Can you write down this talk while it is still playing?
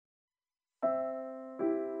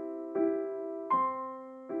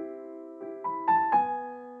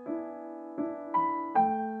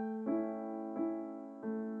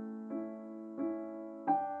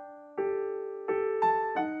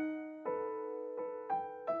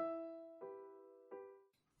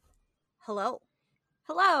Hello.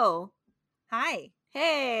 Hello. Hi.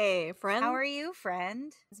 Hey, friend. How are you,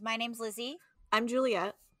 friend? My name's Lizzie, I'm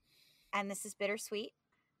Juliet. and this is Bittersweet.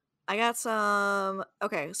 I got some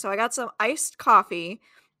iced coffee,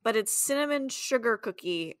 but it's cinnamon sugar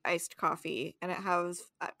cookie iced coffee, and it has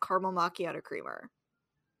caramel macchiato creamer.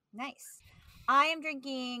 Nice. I am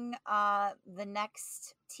drinking the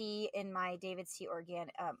next tea in my David's Tea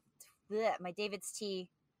my David's Tea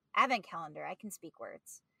advent calendar. I can speak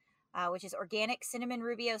words. Which is organic cinnamon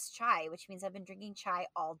Rubio's chai, which means I've been drinking chai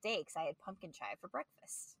all day because I had pumpkin chai for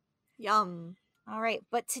breakfast. Yum. All right,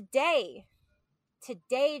 but today,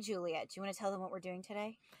 Juliet, do you want to tell them what we're doing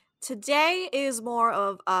today? Today is more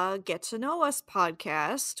of a get to know us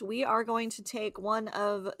podcast. We are going to take one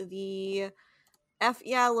of the F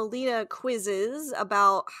Yeah Lolita quizzes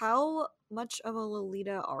about how much of a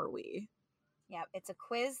Lolita are we? Yeah, it's a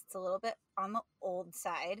quiz. It's a little bit on the old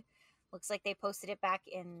side. Looks like they posted it back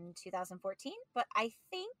in 2014, but I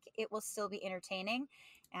think it will still be entertaining.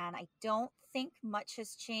 And I don't think much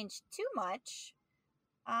has changed too much.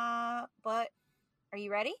 But are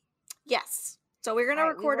you ready? Yes. So we're gonna All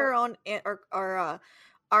right, we record will.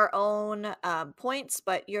 our own points,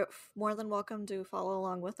 but you're more than welcome to follow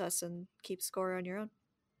along with us and keep score on your own.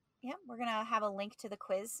 Yeah, we're gonna have a link to the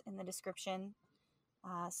quiz in the description.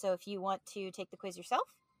 So if you want to take the quiz yourself,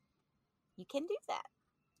 you can do that.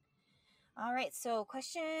 All right. So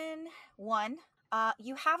question 1: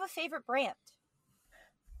 you have a favorite brand?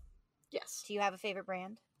 Yes. Do you have a favorite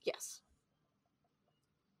brand? Yes.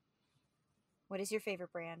 What is your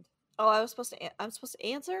favorite brand? Oh, I'm supposed to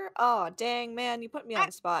answer? Oh, dang, man, you put me on I,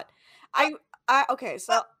 the spot. uh, Okay, uh,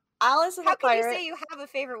 so Alice and How the can you Pirate. say you have a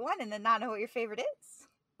favorite one and then not know what your favorite is?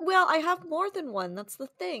 Well, I have more than one. That's the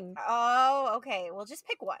thing. Oh, okay. Well, just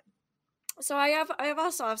pick one. So I have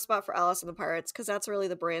a soft spot for Alice and the Pirates because that's really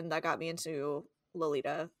the brand that got me into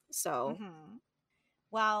Lolita. So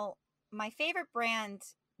Well, my favorite brand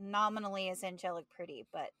nominally is Angelic Pretty,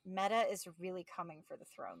 but Meta is really coming for the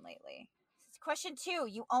throne lately. Question 2: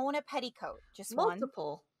 you own a petticoat? Just one?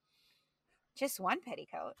 multiple. Just one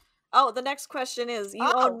petticoat? Oh, the next question is you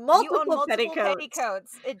Oh, own you own multiple multiple petticoats.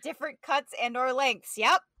 petticoats at different cuts and or lengths.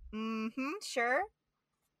 Yep. Sure.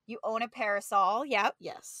 You own a parasol. Yep.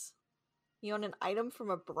 Yes. You own an item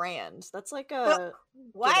from a brand. That's like Uh, a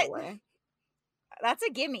what? giveaway. That's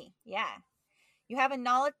a gimme. Yeah. You have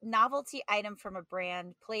a novelty item from a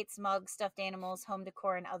brand: plates, mugs, stuffed animals, home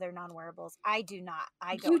decor, and other non-wearables. I do not.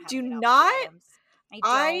 I don't You have do any novelty not? items. I don't.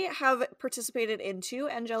 I have participated in 2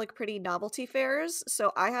 Angelic Pretty novelty fairs,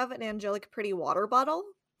 so I have an Angelic Pretty water bottle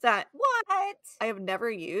that What? I have never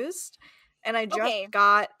used, and I just Okay.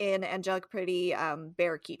 got an Angelic Pretty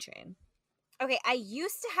bear keychain. Okay. I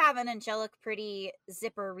used to have an Angelic Pretty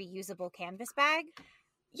zipper reusable canvas bag,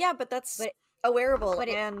 Yeah, but that's but a wearable, it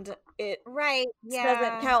and it right. doesn't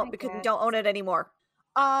Yeah, count I because you guess. don't own it anymore.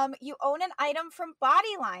 You own an item from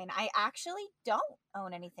Bodyline. I actually don't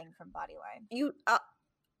own anything from Bodyline. You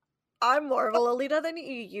I'm more of a Lolita than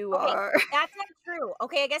you Okay, are. that's not true.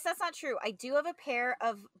 Okay, I guess that's not true. I do have a pair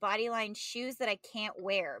of Bodyline shoes that I can't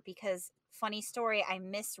wear because, funny story, I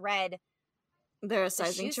misread They're a the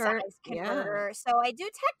sizing shoe chart. size Yeah. converter. So I do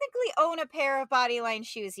technically own a pair of Bodyline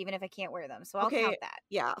shoes, even if I can't wear them. So I'll Okay. count that.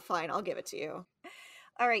 Yeah, fine. I'll give it to you.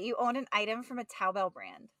 All right, you own an item from a Taobao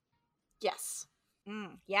brand. Yes.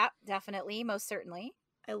 Yeah, definitely, most certainly.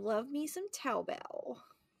 I love me some Taobao.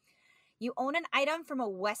 You own an item from a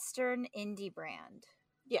Western indie brand.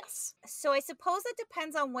 Yes. So I suppose it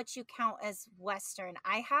depends on what you count as Western.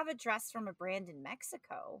 I have a dress from a brand in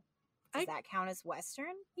Mexico. Does that count as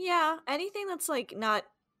Western? Yeah, anything that's like not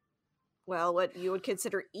what you would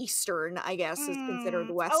consider Eastern, I guess, is considered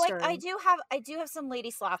Oh, like I Western. do have some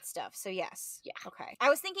Lady Sloth stuff. So yes. Yeah. Okay. I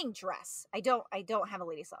was thinking dress. I don't have a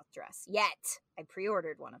Lady Sloth dress yet. I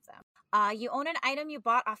pre-ordered one of them. You own an item you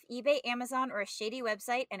bought off eBay, Amazon, or a shady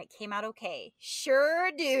website and it came out okay.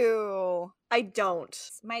 Sure do. I don't.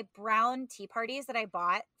 My brown tea parties that I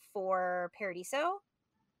bought for Paradiso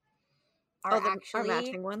are Oh, our actually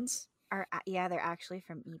matching ones. yeah, they're actually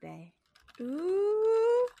from eBay.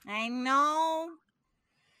 Ooh. I know.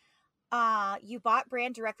 You bought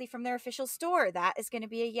brand directly from their official store. That is going to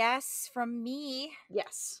be a yes from me.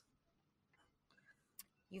 Yes.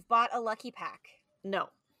 You've bought a Lucky Pack. No.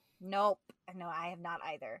 Nope. No, I have not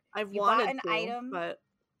either. I've You bought wanted an to, item. but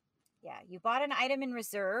Yeah, you bought an item in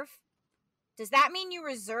reserve. Does that mean you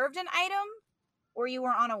reserved an item or you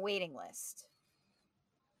were on a waiting list?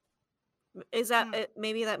 is that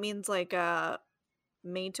maybe that means like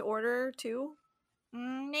made to order too?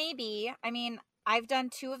 Maybe. I mean, I've done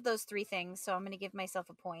 2 of those 3 things, so I'm going to give myself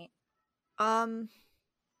a point.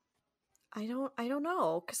 I don't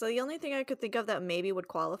know, because the only thing I could think of that maybe would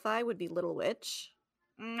qualify would be Little Witch.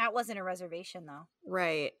 That wasn't a reservation though.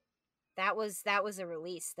 Right. That was a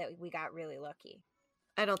release that we got really lucky.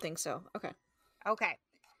 I don't think so. Okay. Okay.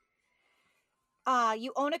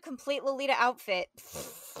 You own a complete Lolita outfit.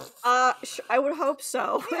 I would hope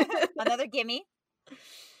so. Another gimme.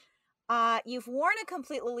 You've worn a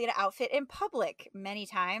complete Lolita outfit in public many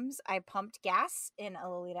times. I pumped gas in a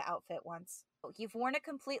Lolita outfit once. You've worn a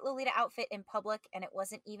complete Lolita outfit in public, and it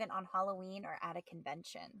wasn't even on Halloween or at a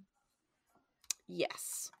convention.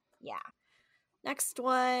 Yes. Yeah. Next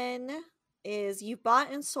one is you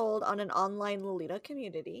bought and sold on an online Lolita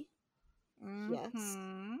community. Yes.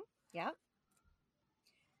 Yep.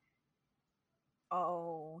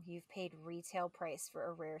 Oh, you've paid retail price for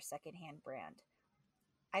a rare secondhand brand.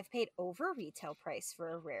 I've paid over retail price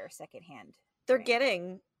for a rare secondhand. They're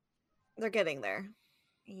brand. getting there.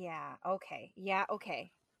 Yeah, okay. Yeah,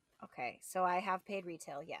 okay. Okay, so I have paid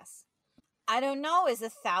retail, yes. I don't know, is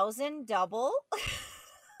 1,000 double?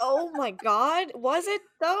 Oh my god, was it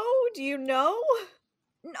though? Do you know?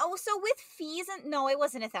 No, so with fees and no, it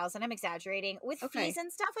wasn't 1,000. I'm exaggerating. With fees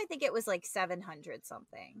and stuff, I think it was like 700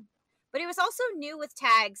 something. But it was also new with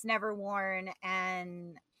tags, never worn,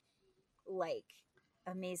 and like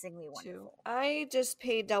amazingly wonderful. I just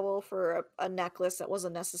paid double for a necklace that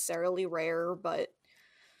wasn't necessarily rare, but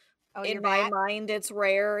in my mind it's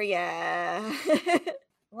rare. Yeah.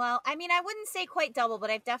 Well, I mean, I wouldn't say quite double, but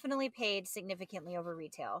I've definitely paid significantly over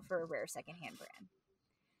retail for a rare secondhand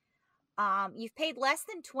brand. You've paid less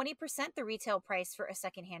than 20% the retail price for a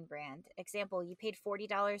secondhand brand. Example, you paid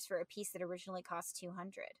 $40 for a piece that originally cost $200.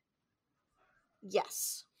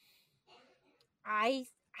 Yes. I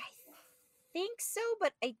think so,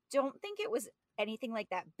 but I don't think it was anything like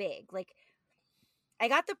that big. Like, I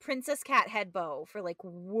got the Princess Cat head bow for like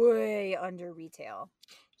way under retail.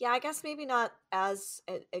 Yeah, I guess maybe not as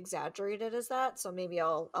exaggerated as that, so maybe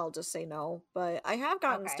I'll just say no. But I have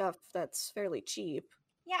gotten stuff that's fairly cheap.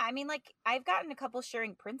 Yeah, I mean, like I've gotten a couple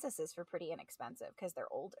Shearing Princesses for pretty inexpensive because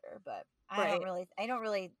they're older, but I don't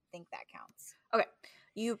really think that counts. Okay,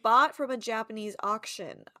 you bought from a Japanese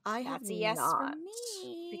auction. That's a yes for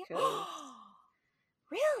me. Because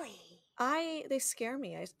really, they scare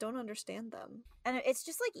me. I don't understand them, and it's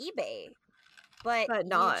just like eBay, but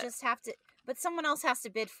not. You just have to. But someone else has to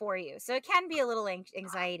bid for you, so it can be a little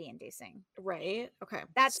anxiety-inducing. Right. Okay.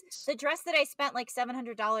 That's the dress that I spent like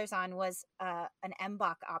 $700 on was an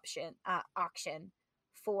MBOC auction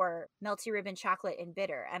for Melty Ribbon Chocolate and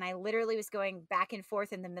Bitter, and I literally was going back and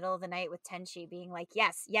forth in the middle of the night with Tenchi, being like,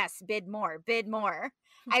 "Yes, yes, bid more, bid more.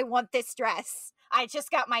 I want this dress. I just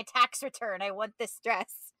got my tax return. I want this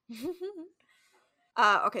dress."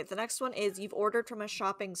 Okay. The next one is you've ordered from a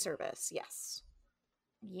shopping service. Yes.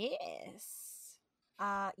 Yes.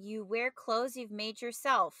 You wear clothes you've made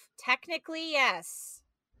yourself. Technically, yes.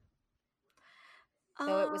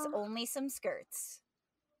 Though it was only some skirts.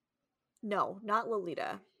 No, not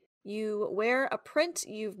Lolita. You wear a print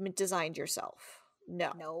you've designed yourself.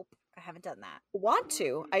 No. Nope. I haven't done that. Want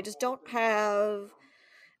to. I just don't have...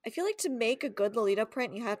 I feel like to make a good Lolita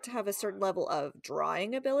print, you have to have a certain level of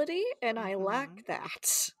drawing ability, and I lack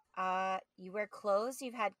that. You wear clothes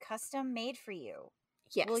you've had custom made for you.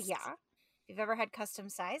 Yes. Well, yeah. If you've ever had custom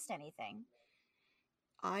sized anything.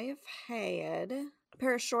 I've had a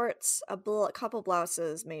pair of shorts, a couple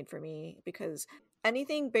blouses made for me, because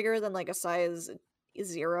anything bigger than like a size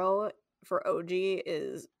 0 for OG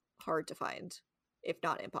is hard to find, if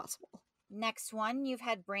not impossible. Next one, you've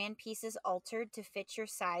had brand pieces altered to fit your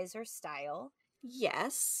size or style.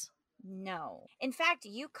 Yes. No. In fact,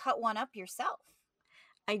 you cut one up yourself.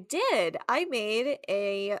 I did. I made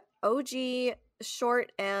a OG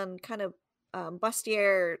short and kind of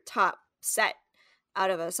bustier top set out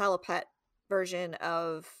of a salopette version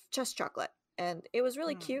of Chess Chocolate, and it was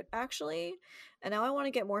really cute actually. And now I want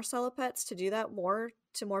to get more salopettes to do that more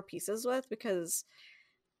pieces with, because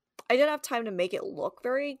I didn't have time to make it look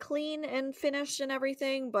very clean and finished and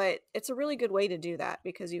everything, but it's a really good way to do that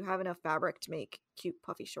because you have enough fabric to make cute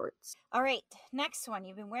puffy shorts. All right, next one.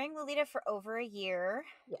 You've been wearing Lolita for over a year.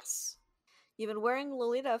 Yes. You've been wearing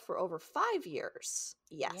Lolita for over 5 years.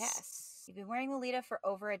 Yes. Yes. You've been wearing Lolita for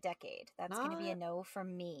over a decade. That's going to be a no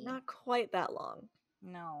from me. Not quite that long.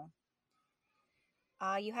 No.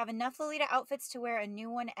 You have enough Lolita outfits to wear a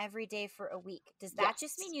new one every day for a week. Does that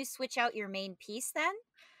just mean you switch out your main piece then?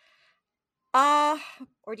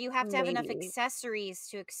 Or do you have to have enough accessories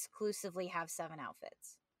to exclusively have 7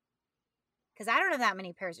 outfits? Because I don't have that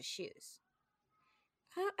many pairs of shoes.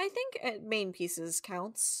 I think main pieces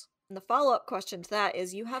counts. And the follow-up question to that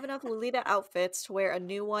is, you have enough Lolita outfits to wear a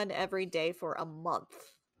new one every day for a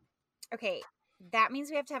month. Okay, that means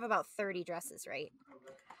we have to have about 30 dresses, right?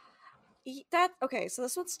 Okay, so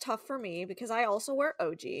this one's tough for me because I also wear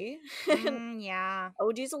OG. Yeah.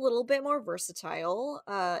 OG's a little bit more versatile.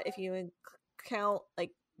 If you count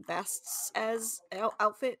like vests as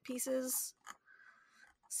outfit pieces.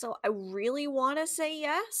 So I really want to say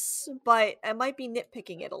yes, but I might be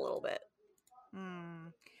nitpicking it a little bit.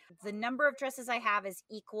 The number of dresses I have is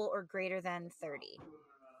equal or greater than 30.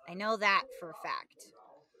 I know that for a fact.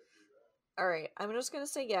 All right, I'm just gonna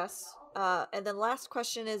say yes. And then last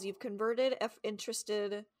question is: you've converted F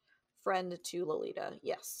interested friend to Lolita.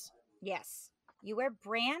 Yes. Yes. You wear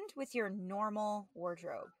brand with your normal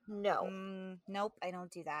wardrobe. No. Nope, I don't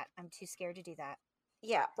do that. I'm too scared to do that.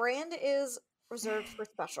 Yeah, brand is reserved for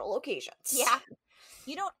special occasions. Yeah.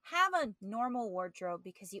 You don't have a normal wardrobe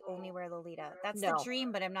because you only wear Lolita. That's the No.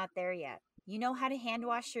 dream, but I'm not there yet. You know how to hand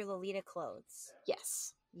wash your Lolita clothes.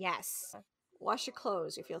 Yes. Yes. Wash your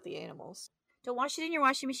clothes, you filthy animals. Don't wash it in your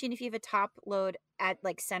washing machine if you have a top load at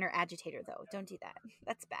like center agitator though. Don't do that.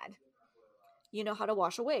 That's bad. You know how to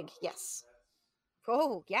wash a wig. Yes.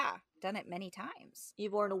 Oh, yeah. Done it many times.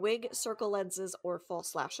 You've worn a wig, circle lenses, or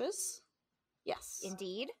false lashes. Yes.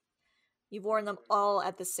 Indeed. You've worn them all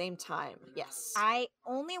at the same time. Yes. I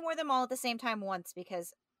only wore them all at the same time once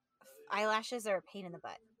because eyelashes are a pain in the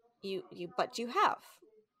butt. But you have.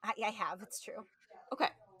 I have. It's true. Okay.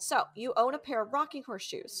 So you own a pair of rocking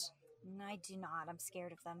horseshoes. I do not. I'm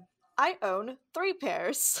scared of them. I own 3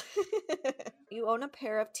 pairs. You own a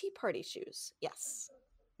pair of tea party shoes. Yes.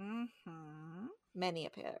 Many a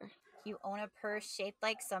pair. You own a purse shaped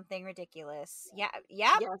like something ridiculous. Yeah.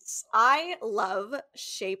 Yep. Yes. I love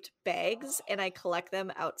shaped bags and I collect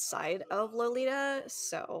them outside of Lolita.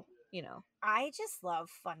 So, I just love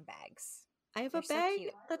fun bags. I have They're a so bag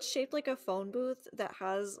cute. that's shaped like a phone booth that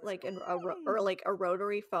has like a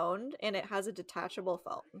rotary phone and it has a detachable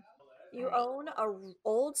phone. You Alright. own a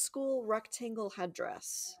old school rectangle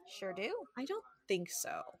headdress. Sure do. I don't think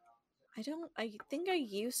so. I think I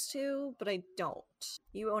used to, but I don't.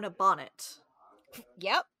 You own a bonnet.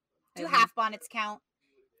 Yep. Do I mean- half bonnets count?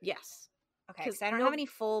 Yes. Okay, 'Cause because I don't have any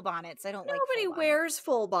full bonnets. I don't like Nobody full wears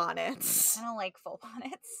full bonnets. bonnets. I don't like full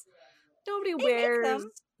bonnets. Nobody They wears make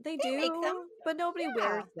them. They They do, make them. but nobody Yeah.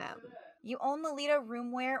 wears them. You own Lolita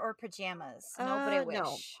room wear or pajamas? No, but I wish.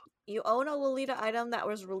 No. You own a Lolita item that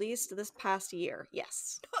was released this past year.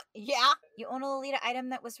 Yes. Yeah. You own a Lolita item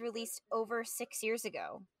that was released over 6 years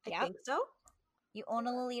ago. I think so. You own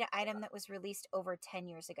a Lolita item that was released over 10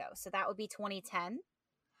 years ago. So that would be 2010.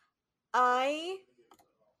 I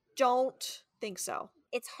don't think so.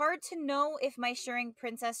 It's hard to know if my Shirring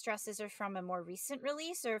Princess dresses are from a more recent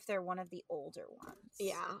release or if they're one of the older ones.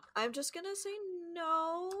 Yeah, I'm just gonna say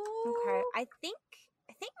no. Okay. I think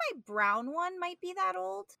my brown one might be that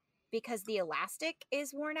old because the elastic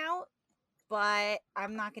is worn out, but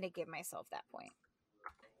I'm not going to give myself that point.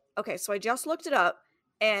 Okay, so I just looked it up,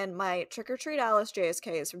 and my Trick or Treat Alice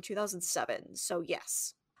JSK is from 2007, so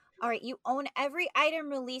yes. All right, you own every item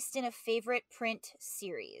released in a favorite print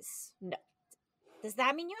series. No. Does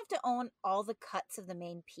that mean you have to own all the cuts of the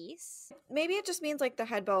main piece? Maybe it just means like the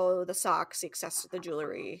head bow, the socks, the accessories, the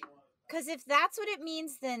jewelry. Because if that's what it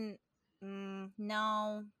means, then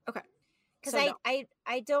no. Okay. Because So no.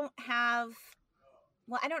 I don't have.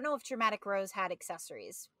 Well, I don't know if Dramatic Rose had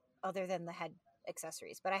accessories other than the head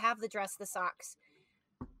accessories, but I have the dress, the socks,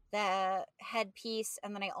 the headpiece,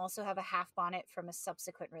 and then I also have a half bonnet from a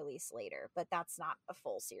subsequent release later. But that's not a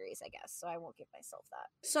full series, I guess, so I won't give myself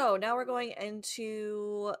that. So now we're going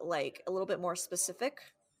into like a little bit more specific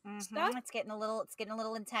stuff. It's getting a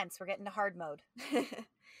little intense. We're getting to hard mode.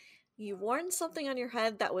 You've worn something on your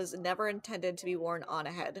head that was never intended to be worn on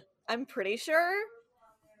a head. I'm pretty sure.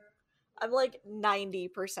 I'm like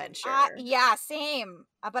 90% sure. Yeah, same.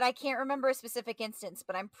 But I can't remember a specific instance,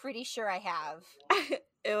 but I'm pretty sure I have.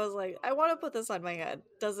 It was like, I want to put this on my head.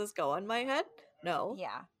 Does this go on my head? No.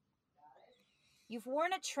 Yeah. You've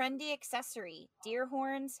worn a trendy accessory. Deer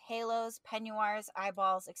horns, halos, peignoirs,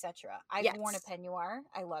 eyeballs, etc. I've worn a peignoir.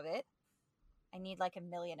 I love it. I need like 1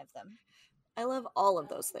 million of them. I love all of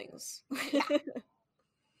those things. Yeah.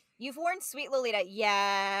 You've worn Sweet Lolita.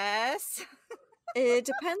 Yes. It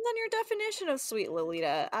depends on your definition of Sweet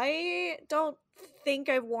Lolita. I don't think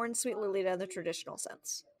I've worn Sweet Lolita in the traditional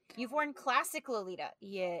sense. You've worn classic Lolita.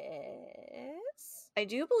 Yes. I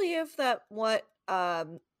do believe that what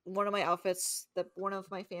one of my outfits, that one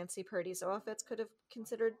of my fancy Paradiso outfits could have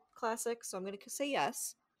considered classic, so I'm going to say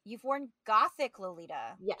yes. You've worn gothic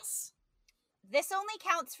Lolita. Yes. This only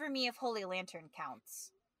counts for me if Holy Lantern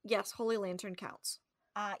counts. Yes, Holy Lantern counts.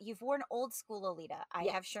 You've worn old school Lolita. I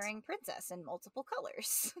have Shirring Princess in multiple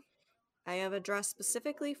colors. I have a dress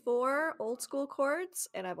specifically for old school chords,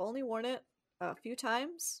 and I've only worn it a few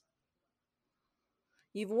times.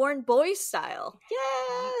 You've worn boy style.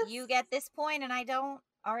 Yes! You get this point and I don't.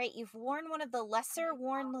 All right, you've worn one of the lesser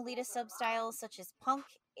worn Lolita substyles such as punk,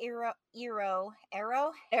 arrow,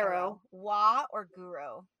 wah, or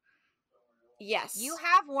guro. Yes. You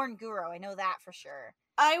have worn guro. I know that for sure.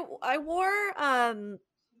 I wore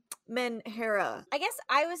Menhera. I guess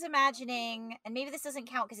I was imagining, and maybe this doesn't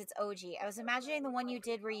count because it's OG. I was imagining the one you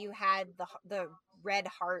did where you had the red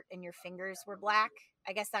heart and your fingers were black.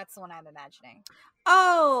 I guess that's the one I'm imagining.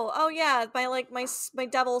 Oh yeah, my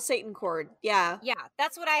devil Satan cord. Yeah. Yeah,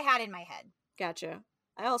 that's what I had in my head. Gotcha.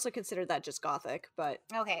 I also considered that just gothic, but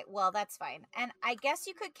okay, well that's fine. And I guess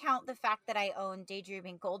you could count the fact that I own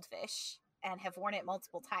Daydreaming Goldfish and have worn it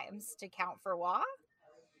multiple times to count for wah.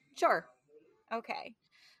 Sure. Okay.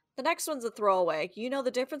 The next one's a throwaway. You know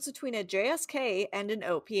the difference between a JSK and an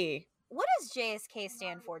OP. What does JSK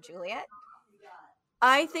stand for, Juliet?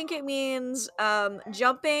 I think it means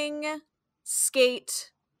jumping,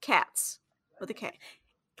 skate, cats with a K.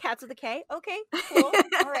 Cats with a K? Okay, cool.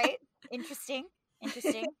 All right. Interesting. I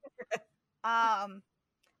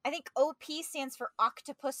think OP stands for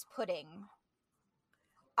octopus pudding.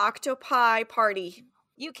 Octopi party.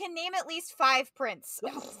 You can name at least 5 prints.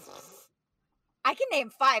 I can name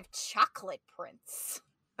 5 chocolate prints.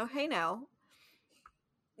 Oh, hey now.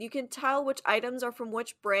 You can tell which items are from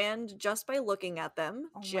which brand just by looking at them,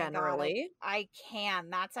 generally. God, I can.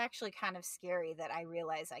 That's actually kind of scary that I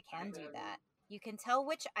realize I can do that. You can tell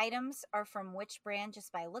which items are from which brand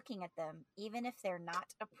just by looking at them, even if they're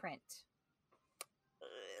not a print.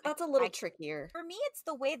 That's a little trickier. For me, it's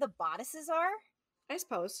the way the bodices are. I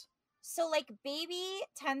suppose. So, like, baby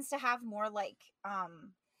tends to have more, like,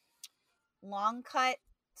 long cut,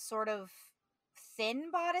 sort of thin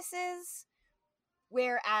bodices.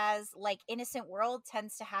 Whereas, like, Innocent World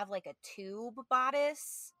tends to have, like, a tube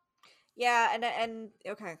bodice. Yeah, and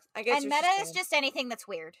okay, I guess. And meta is just anything that's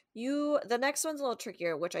weird. The next one's a little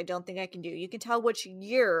trickier, which I don't think I can do. You can tell which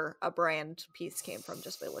year a brand piece came from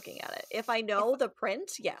just by looking at it. If I know the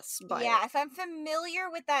print, yes. But yeah, if I'm familiar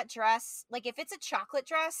with that dress, like if it's a chocolate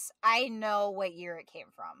dress, I know what year it came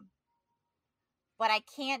from. But I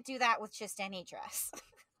can't do that with just any dress.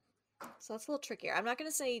 So that's a little trickier. I'm not going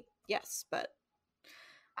to say yes, but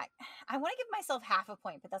I want to give myself half a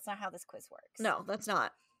point, but that's not how this quiz works. No, that's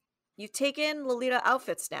not. You've taken Lolita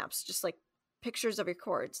outfit snaps, just like pictures of your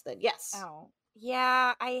cords. Then yes. Oh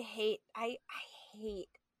yeah, I hate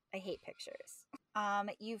pictures.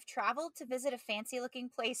 You've traveled to visit a fancy looking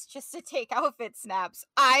place just to take outfit snaps.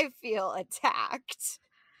 I feel attacked.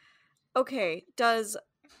 Okay, does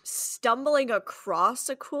stumbling across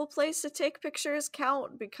a cool place to take pictures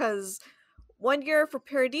count? Because one year for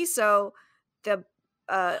Paradiso, the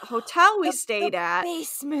hotel we stayed at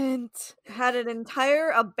basement had an entire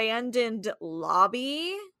abandoned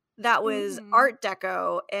lobby that was Art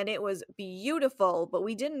Deco, and it was beautiful, but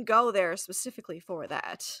we didn't go there specifically for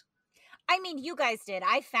that. I mean, you guys did.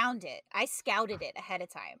 I found it. I scouted it ahead of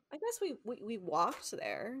time. I guess we walked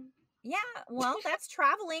there. Yeah, well, that's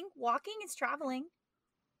traveling. Walking is traveling.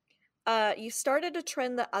 You started a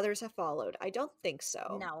trend that others have followed. I don't think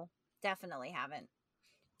so. No, definitely haven't.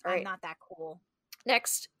 All I'm right. not that cool.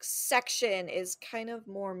 Next section is kind of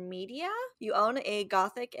more media. You own a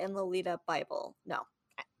Gothic and Lolita Bible. No.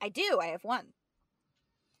 I do. I have one.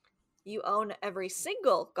 You own every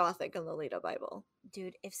single Gothic and Lolita Bible.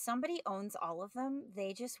 Dude, if somebody owns all of them,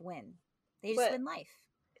 they just win. They just win life.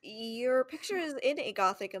 Your picture is in a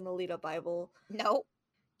Gothic and Lolita Bible. Nope.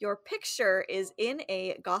 Your picture is in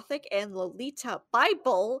a Gothic and Lolita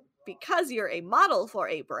Bible because you're a model for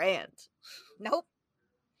a brand. Nope.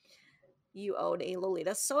 You own a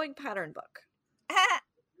Lolita sewing pattern book.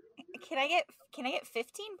 Can I get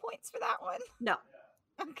 15 points for that one? No.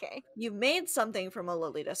 Okay. You made something from a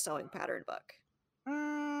Lolita sewing pattern book.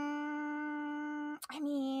 I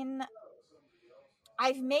mean,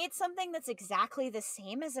 I've made something that's exactly the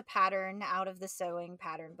same as a pattern out of the sewing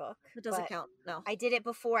pattern book. That doesn't count. No. I did it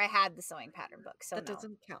before I had the sewing pattern book, so that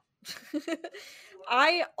doesn't count.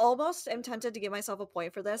 I almost am tempted to give myself a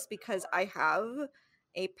point for this because I have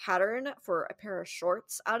a pattern for a pair of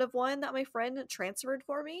shorts out of one that my friend transferred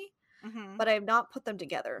for me, but I have not put them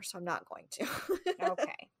together, so I'm not going to.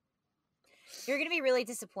 Okay. You're going to be really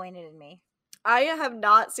disappointed in me. I have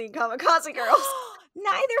not seen Kamikaze Girls.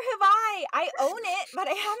 Neither have I. I own it, but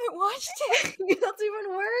I haven't watched it. That's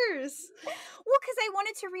even worse. Well, because I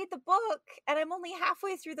wanted to read the book, and I'm only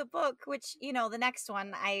halfway through the book, which, you know, the next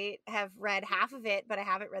one, I have read half of it, but I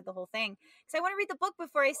haven't read the whole thing. Because I want to read the book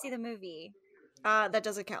before I see the movie. That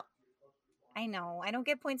doesn't count. I know. I don't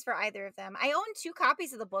get points for either of them. I own 2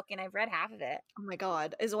 copies of the book and I've read half of it. Oh my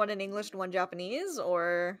god. Is one in English and one Japanese,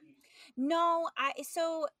 or? No,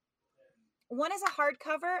 so one is a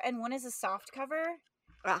hardcover and one is a soft cover,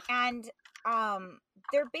 Ah, and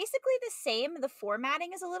they're basically the same. The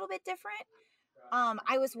formatting is a little bit different.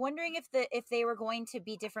 I was wondering if they were going to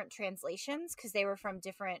be different translations because they were from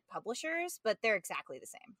different publishers, but they're exactly the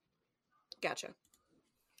same. gotcha.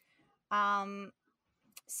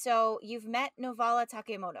 So you've met Novala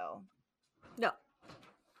Takemoto. No.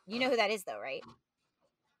 You know who that is, though, right?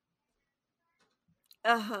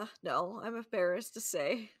 No, I'm embarrassed to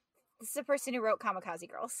say. This is the person who wrote Kamikaze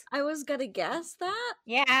Girls. I was gonna guess that.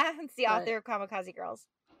 Yeah, it's the But- author of Kamikaze Girls.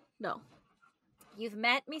 No. You've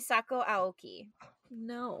met Misako Aoki.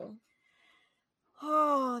 No.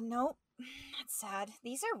 Oh, nope. That's sad.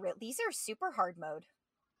 These are super hard mode.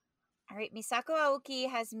 All right, Misako Aoki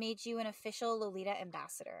has made you an official Lolita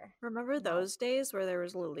ambassador. Remember those days where there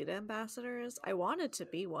was Lolita ambassadors? I wanted to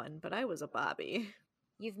be one, but I was a Bobby.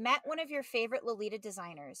 You've met one of your favorite Lolita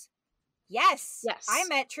designers. Yes. Yes. I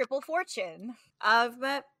met Triple Fortune. I've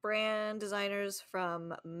met brand designers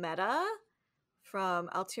from Meta, from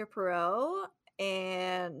Altier Perot,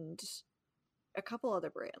 and a couple other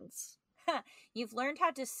brands. You've learned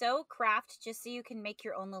how to sew, craft, just so you can make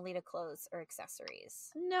your own Lolita clothes or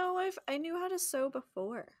accessories. No, I knew how to sew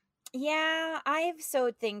before. Yeah, I've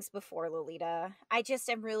sewed things before Lolita. I just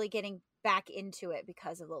am really getting back into it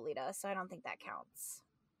because of Lolita, so I don't think that counts.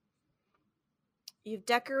 You've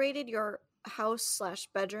decorated your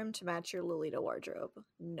house/bedroom to match your Lolita wardrobe.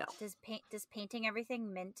 No. Does painting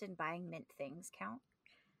everything mint and buying mint things count?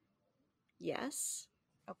 Yes.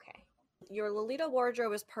 Okay. Your Lolita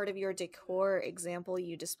wardrobe is part of your decor. Example,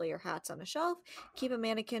 you display your hats on a shelf, keep a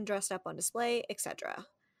mannequin dressed up on display, etc.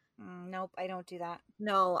 Nope, I don't do that.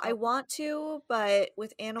 No, I want to, but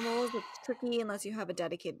with animals, it's tricky unless you have a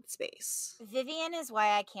dedicated space. Vivian is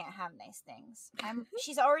why I can't have nice things.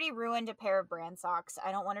 She's already ruined a pair of brand socks.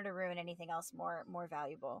 I don't want her to ruin anything else more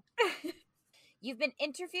valuable. You've been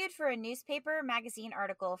interviewed for a newspaper magazine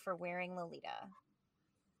article for wearing Lolita.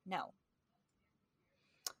 No.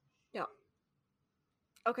 No.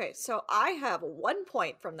 Okay, so I have 1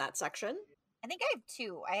 point from that section. I think I have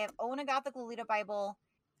 2. I have own a Gothic Lolita Bible.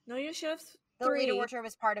 No, you should have The 3. Lolita wardrobe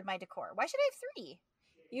is part of my decor. Why should I have 3?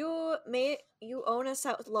 You own a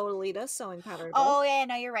Lolita sewing pattern book. Oh yeah,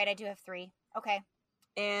 no, you're right. I do have 3. Okay.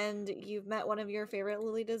 And you've met one of your favorite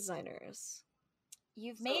Lolita designers.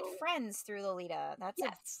 You've made friends through Lolita. That's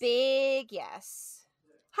Yes. a big yes.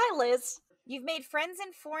 Hi, Liz. You've made friends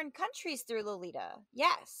in foreign countries through Lolita.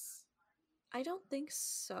 Yes. I don't think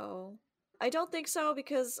so. I don't think so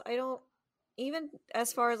because I don't, even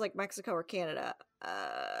as far as like Mexico or Canada,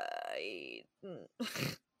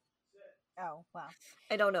 Oh, wow.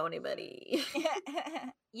 I don't know anybody.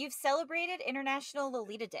 You've celebrated International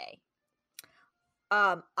Lolita Day.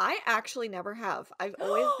 I actually never have. I've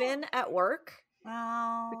always been at work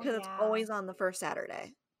Oh, because it's always on the first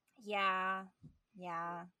Saturday. Yeah.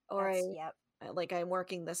 Or Yep. I'm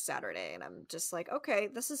working this Saturday and I'm just like, okay,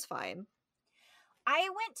 this is fine. I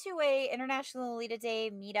went to a International Lolita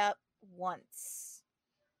Day meetup once.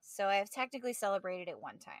 So I have technically celebrated it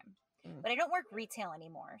one time. But I don't work retail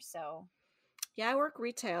anymore, so. Yeah, I work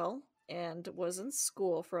retail and was in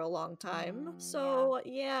school for a long time. So,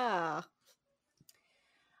 yeah.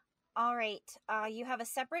 All right. You have a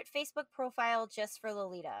separate Facebook profile just for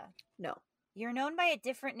Lolita. No. You're known by a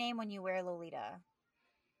different name when you wear Lolita.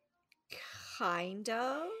 Kind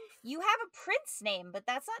of. You have a Prince name, but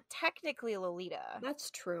that's not technically Lolita.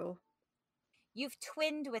 That's true. You've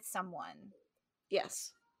twinned with someone.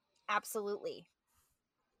 Yes. Absolutely.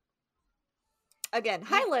 Again,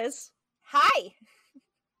 hi, Liz. Hi.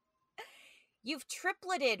 You've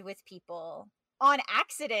tripleted with people on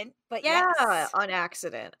accident, but Yeah, yes. on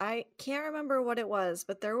accident. I can't remember what it was,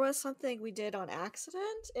 but there was something we did on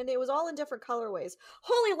accident, and it was all in different colorways.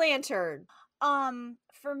 Holy Lantern!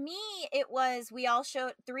 For me, it was 3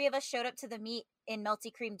 of us showed up to the meet in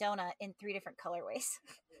Melty Cream Donut in 3 different colorways.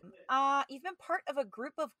 You've been part of a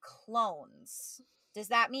group of clones. Does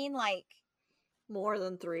that mean like more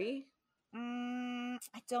than 3?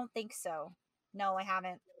 I don't think so. No, I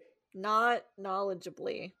haven't. Not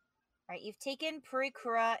knowledgeably. Right, you've taken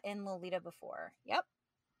Purikura in Lolita before. Yep.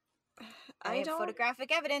 I have don't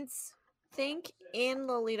photographic evidence. think in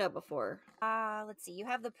Lolita before. Let's see. You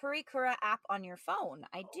have the Purikura app on your phone.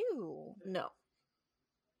 I do. No.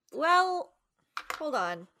 Well, hold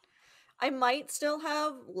on. I might still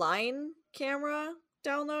have Line camera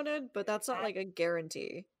downloaded, but that's not like a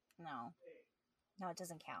guarantee. No. No, it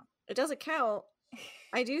doesn't count. It doesn't count.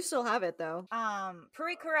 I do still have it though.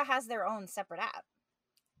 Purikura has their own separate app.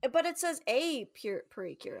 But it says a pure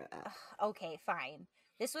Purikura app. Okay, fine.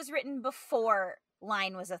 This was written before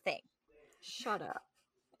Line was a thing. Shut up.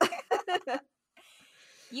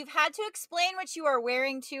 You've had to explain what you are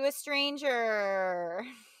wearing to a stranger.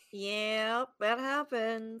 Yep, that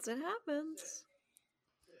happens. It happens.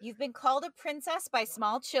 You've been called a princess by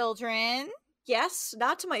small children. Yes,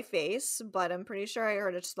 not to my face, but I'm pretty sure I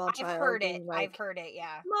heard a small child. I've heard it. being like, I've heard it,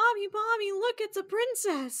 yeah. Mommy, look, it's a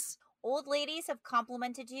princess. Old ladies have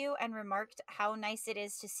complimented you and remarked how nice it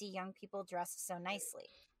is to see young people dressed so nicely.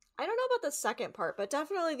 I don't know about the second part, but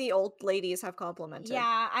definitely the old ladies have complimented.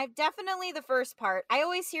 Yeah, I've definitely the first part. I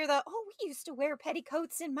always hear we used to wear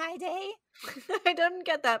petticoats in my day. I didn't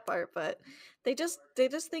get that part, but they just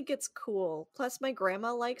think it's cool. Plus, my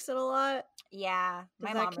grandma likes it a lot. Yeah,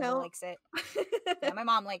 my mom really likes it. Yeah, Yeah, my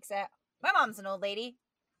mom likes it. My mom's an old lady.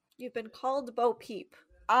 You've been called Bo Peep.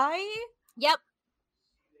 Yep.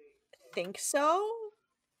 Think so.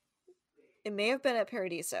 It may have been at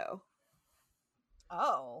Paradiso.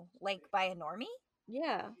 Oh, like by a normie?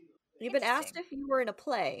 Yeah. You've been asked if you were in a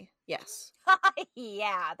play. Yes.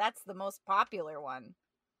 Yeah, that's the most popular one.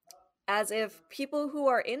 As if people who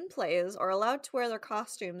are in plays are allowed to wear their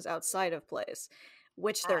costumes outside of plays,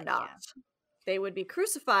 which they're not. Yeah. They would be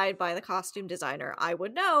crucified by the costume designer. I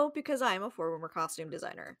would know because I'm a former costume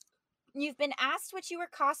designer. You've been asked what you were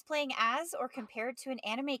cosplaying as or compared to an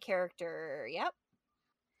anime character. Yep.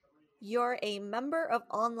 You're a member of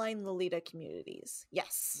online Lolita communities.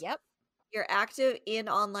 Yes. Yep. You're active in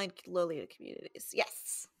online Lolita communities.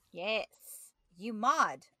 Yes. Yes. You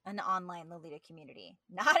mod an online Lolita community.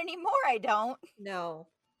 Not anymore, I don't. No.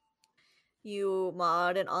 You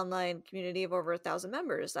mod an online community of over 1,000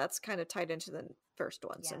 members. That's kind of tied into the first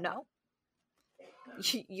one, so no.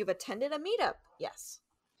 Nope. You've attended a meetup. Yes.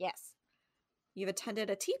 Yes. You've attended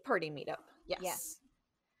a tea party meetup. Yes. Yes.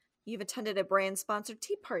 You've attended a brand-sponsored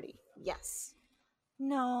tea party. Yes.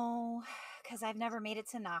 No, because I've never made it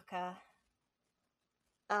to Naka.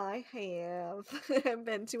 I have. I've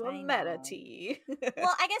been to a meta tea.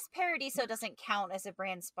 Well, I guess Paradiso doesn't count as a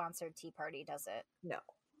brand-sponsored tea party, does it? No.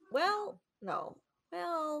 Well, no.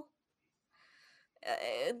 Well,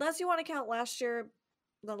 unless you want to count last year.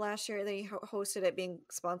 The last year they hosted it being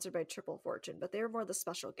sponsored by Triple Fortune, but they were more the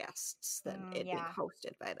special guests than it being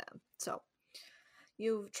hosted by them. So,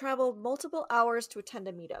 you've traveled multiple hours to attend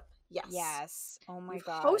a meetup. Yes. Yes. Oh my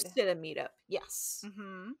God. Hosted a meetup. Yes.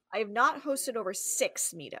 Mm-hmm. I have not hosted over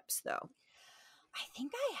 6 meetups, though. I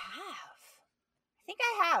think I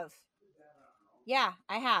have. Yeah,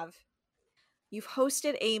 I have. You've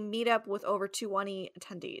hosted a meetup with over 20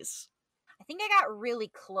 attendees. I think I got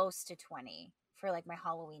really close to 20 for like my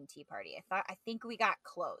Halloween tea party. I think we got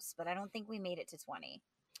close, but I don't think we made it to 20.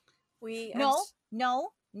 No.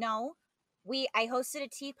 I hosted a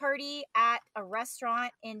tea party at a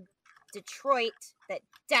restaurant in Detroit that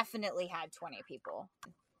definitely had 20 people.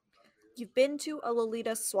 You've been to a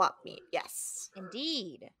Lolita swap meet. Yes.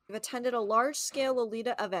 Indeed. You've attended a large-scale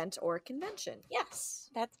Lolita event or convention. Yes.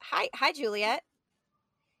 That's hi Juliet.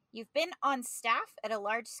 You've been on staff at a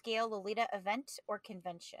large-scale Lolita event or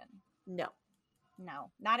convention. No,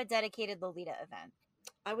 not a dedicated Lolita event.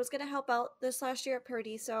 I was going to help out this last year at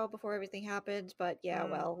Paradiso before everything happened, but yeah,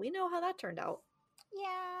 well, we know how that turned out.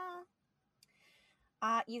 Yeah.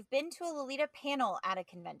 You've been to a Lolita panel at a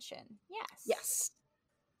convention. Yes.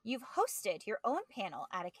 You've hosted your own panel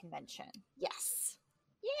at a convention. Yes.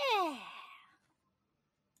 Yeah.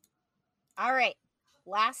 All right.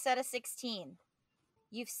 Last set of 16.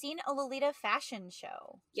 You've seen a Lolita fashion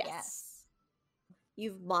show. Yes.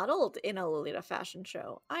 You've modeled in a Lolita fashion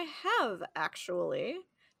show. I have, actually.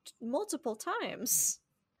 Multiple times.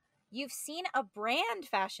 You've seen a brand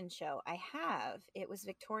fashion show. I have. It was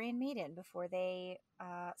Victorian Maiden before they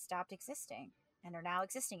stopped existing and are now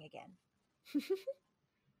existing again.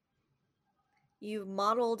 You've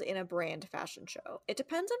modeled in a brand fashion show. It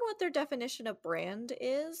depends on what their definition of brand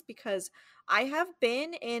is, because I have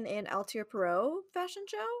been in an Altier Perot fashion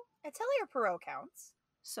show. Atelier Perot counts.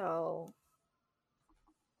 So,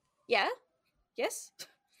 yeah. Yes.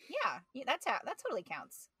 Yeah, that totally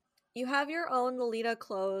counts. You have your own Lolita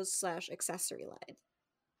clothes / accessory line.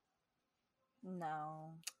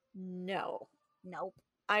 No. Nope.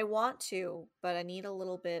 I want to, but I need a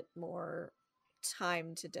little bit more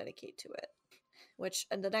time to dedicate to it.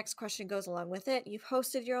 And the next question goes along with it. You've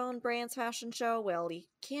hosted your own brand's fashion show. Well, you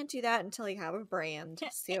can't do that until you have a brand.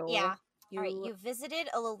 So yeah. All right, you visited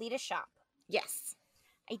a Lolita shop. Yes.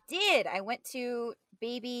 I did. I went to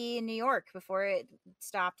Baby in New York before it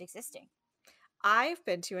stopped existing. I've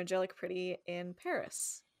been to Angelic Pretty in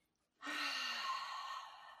Paris.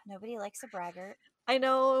 Nobody likes a braggart. I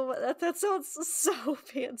know that sounds so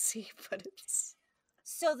fancy, but it's...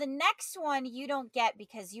 So the next one you don't get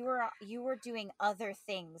because you were doing other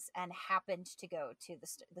things and happened to go to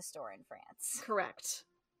the store in France. Correct.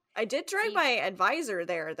 I did drag my advisor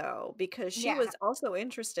there, though, because she was also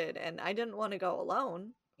interested, and I didn't want to go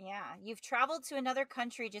alone. Yeah. You've traveled to another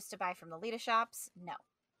country just to buy from Lolita shops? No.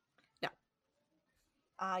 No.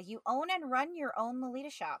 You own and run your own Lolita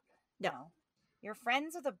shop? No. You're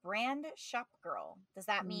friends with a brand shop girl. Does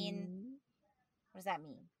that mean... What does that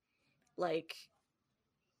mean? Like,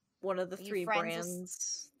 one of the 3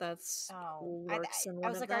 brands that's works in one of them? I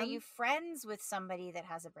was like, are you friends with somebody that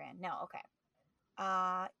has a brand? No, okay.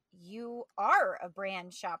 You are a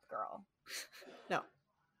brand shop girl. No.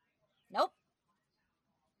 Nope.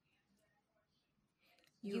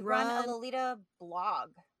 You run a Lolita blog.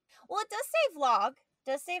 Well, it does say vlog.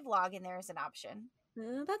 It does say vlog in there as an option.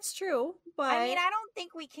 That's true, but I mean, I don't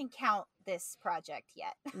think we can count this project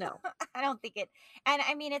yet. No. I don't think it. And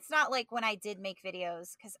I mean, it's not like when I did make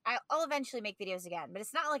videos, because I'll eventually make videos again, but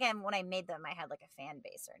it's not like when I made them, I had like a fan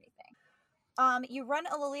base or anything. You run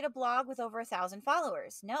a Lolita blog with over 1,000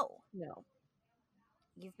 followers. No. No.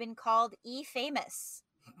 You've been called E-famous.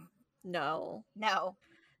 No. No.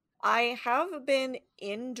 I have been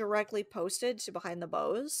indirectly posted to Behind the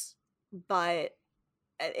Bows, but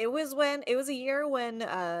it was a year when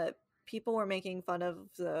people were making fun of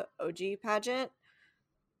the OG pageant,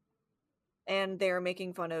 and they were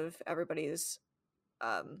making fun of everybody's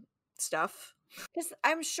stuff. Because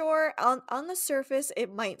I'm sure on the surface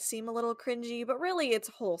it might seem a little cringy, but really it's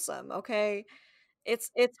wholesome, okay?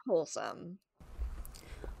 It's wholesome.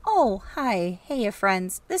 Oh, hi. Hey,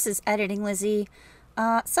 friends. This is Editing Lizzie.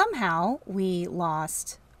 Somehow we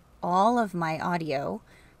lost all of my audio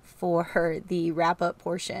for the wrap-up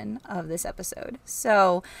portion of this episode.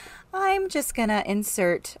 So I'm just gonna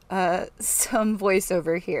insert some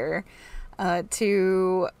voiceover here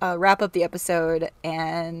to wrap up the episode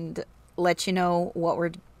and let you know what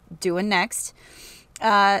we're doing next.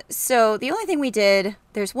 So the only thing we did,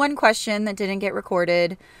 there's one question that didn't get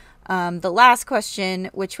recorded. The last question,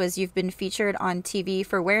 which was, you've been featured on TV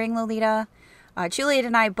for wearing Lolita. Juliet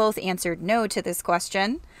and I both answered no to this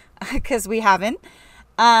question because we haven't.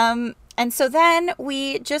 And so then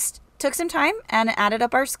we just took some time and added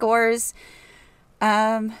up our scores.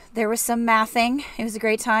 There was some mathing. It was a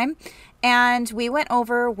great time. And we went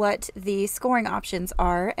over what the scoring options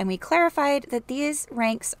are, and we clarified that these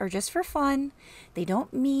ranks are just for fun. They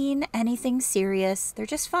don't mean anything serious. They're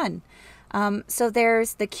just fun. So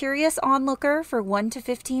there's the Curious Onlooker for 1 to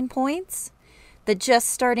 15 points. The Just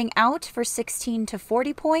Starting Out for 16 to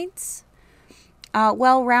 40 points.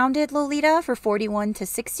 Well-Rounded Lolita for 41 to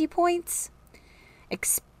 60 points.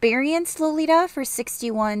 Experienced Lolita for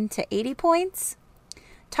 61 to 80 points.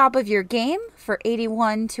 Top of Your Game for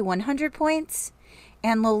 81 to 100 points.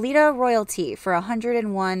 And Lolita Royalty for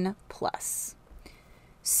 101 plus.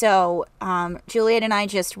 So, Juliet and I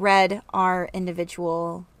just read our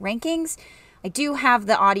individual rankings. I do have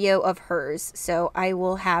the audio of hers, so I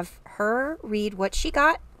will have her read what she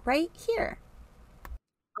got right here.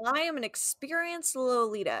 I am an experienced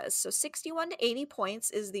Lolita, so 61 to 80 points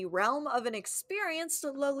is the realm of an experienced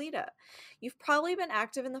Lolita. You've probably been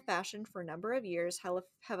active in the fashion for a number of years,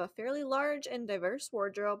 have a fairly large and diverse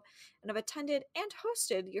wardrobe, and have attended and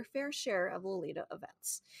hosted your fair share of Lolita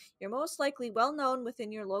events. You're most likely well known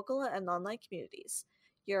within your local and online communities.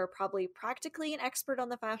 You're probably practically an expert on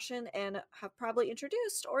the fashion and have probably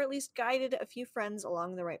introduced or at least guided a few friends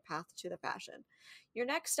along the right path to the fashion. Your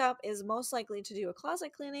next step is most likely to do a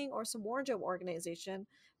closet cleaning or some wardrobe organization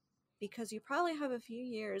because you probably have a few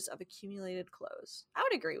years of accumulated clothes. I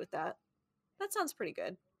would agree with that. That sounds pretty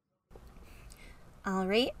good. All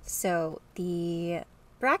right, so the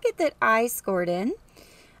bracket that I scored in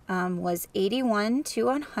was 81 to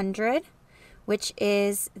 100, which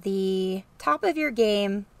is the top of your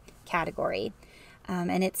game category.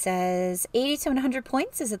 And it says 80 to 100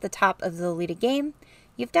 points is at the top of the Lolita game.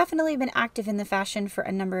 You've definitely been active in the fashion for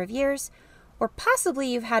a number of years, or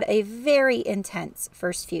possibly you've had a very intense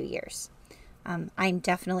first few years. I'm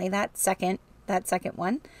definitely that second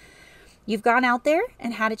one. You've gone out there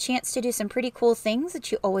and had a chance to do some pretty cool things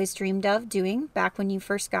that you always dreamed of doing back when you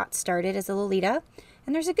first got started as a Lolita.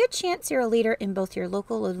 And there's a good chance you're a leader in both your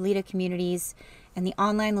local Lolita communities and the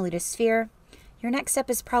online Lolita sphere. Your next step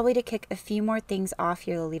is probably to kick a few more things off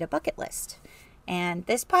your Lolita bucket list. And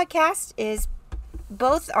this podcast is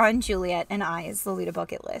both on Juliet and I's Lolita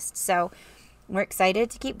bucket list. So we're excited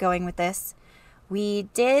to keep going with this. We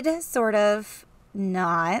did sort of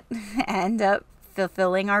not end up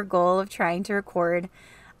fulfilling our goal of trying to record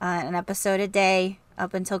an episode a day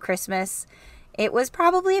up until Christmas. It was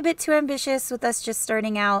probably a bit too ambitious with us just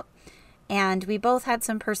starting out, and we both had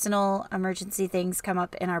some personal emergency things come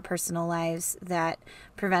up in our personal lives that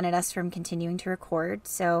prevented us from continuing to record.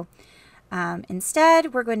 So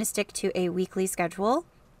instead, we're going to stick to a weekly schedule.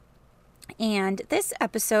 And this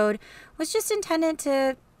episode was just intended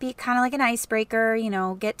to be kind of like an icebreaker,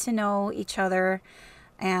 get to know each other,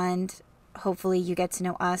 and hopefully you get to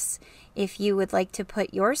know us. If you would like to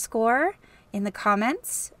put your score in the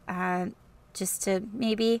comments, just to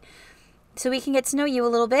maybe so we can get to know you a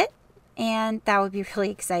little bit, and that would be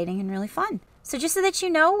really exciting and really fun. So just so that you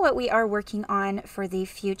know what we are working on for the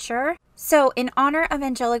future. So in honor of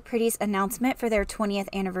Angelic Pretty's announcement for their 20th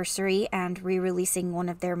anniversary and re-releasing one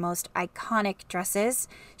of their most iconic dresses,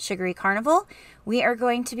 Sugary Carnival, we are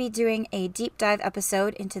going to be doing a deep dive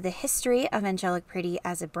episode into the history of Angelic Pretty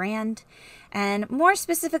as a brand, and more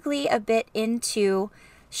specifically a bit into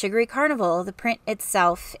Sugary Carnival, the print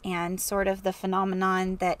itself, and sort of the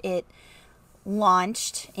phenomenon that it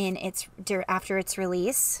launched after its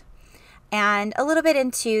release, and a little bit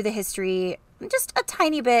into the history, just a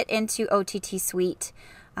tiny bit into OTT Sweet,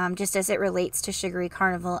 just as it relates to Sugary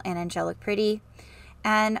Carnival and Angelic Pretty.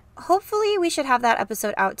 And hopefully we should have that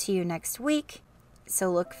episode out to you next week, so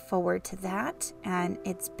look forward to that. And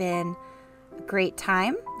it's been a great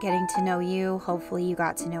time getting to know you. Hopefully you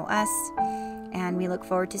got to know us, and we look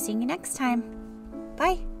forward to seeing you next time.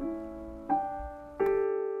 Bye.